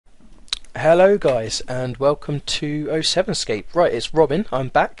Hello guys and welcome to 07scape. Right, it's Robin, I'm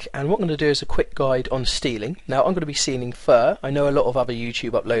back, and what I'm going to do is a quick guide on stealing. Now I'm going to be stealing fur. I know a lot of other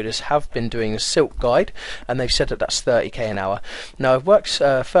YouTube uploaders have been doing a silk guide and they've said that that's 30k an hour. Now I've worked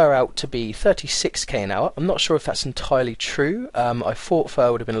fur out to be 36k an hour. I'm not sure if that's entirely true. I thought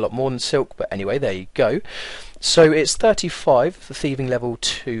fur would have been a lot more than silk, but anyway, there you go. So it's 35 the thieving level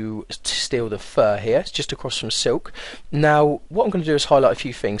to steal the fur here. It's just across from silk. Now what I'm going to do is highlight a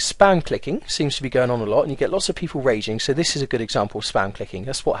few things. Spam clicking seems to be going on a lot and you get lots of people raging, so this is a good example of spam clicking.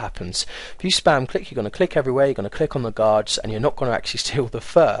 That's what happens. If you spam click, you're going to click everywhere, you're going to click on the guards, and you're not going to actually steal the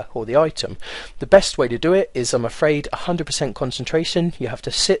fur or the item. The best way to do it is, I'm afraid, 100% concentration. You have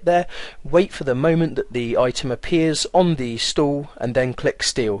to sit there, wait for the moment that the item appears on the stall, and then click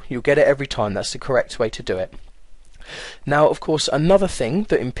steal. You'll get it every time. That's the correct way to do it. Now, of course, another thing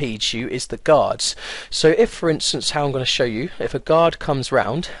that impedes you is the guards. So if, for instance, how I'm going to show you, if a guard comes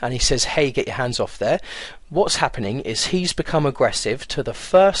round and he says, hey, get your hands off there, what's happening is he's become aggressive to the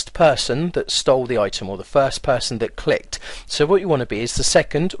first person that stole the item, or the first person that clicked. So what you want to be is the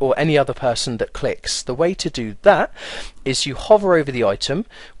second or any other person that clicks. The way to do that is you hover over the item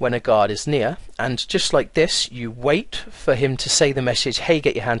when a guard is near, and just like this, you wait for him to say the message, hey,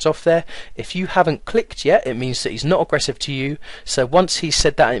 get your hands off there. If you haven't clicked yet, it means that he's not aggressive to you. So once he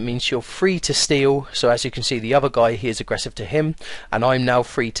said that, it means you're free to steal. So as you can see, the other guy, he is aggressive to him, and I'm now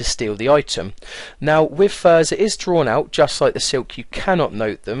free to steal the item. Now with furs, it is drawn out just like the silk. You cannot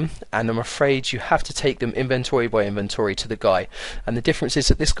note them, and I'm afraid you have to take them inventory by inventory to the guy. And the difference is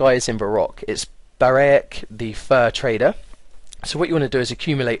that this guy is in Baroque. It's Barek, the fur trader. So what you want to do is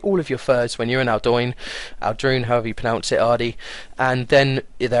accumulate all of your furs when you're in Aldroin, however you pronounce it, Ardi, and then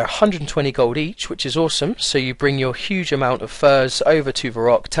they're 120 gold each, which is awesome. So you bring your huge amount of furs over to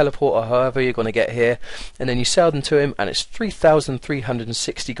Varrock, teleport or however you're going to get here, and then you sell them to him, and it's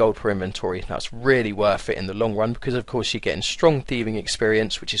 3,360 gold per inventory. That's really worth it in the long run, because of course you're getting strong thieving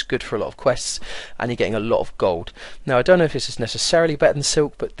experience, which is good for a lot of quests, and you're getting a lot of gold. Now I don't know if this is necessarily better than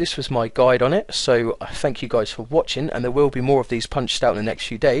silk, but this was my guide on it, so I thank you guys for watching, and there will be more of these punched out in the next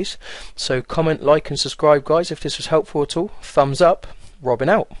few days. So comment, like and subscribe guys if this was helpful at all. Thumbs up. Robin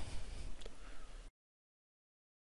out.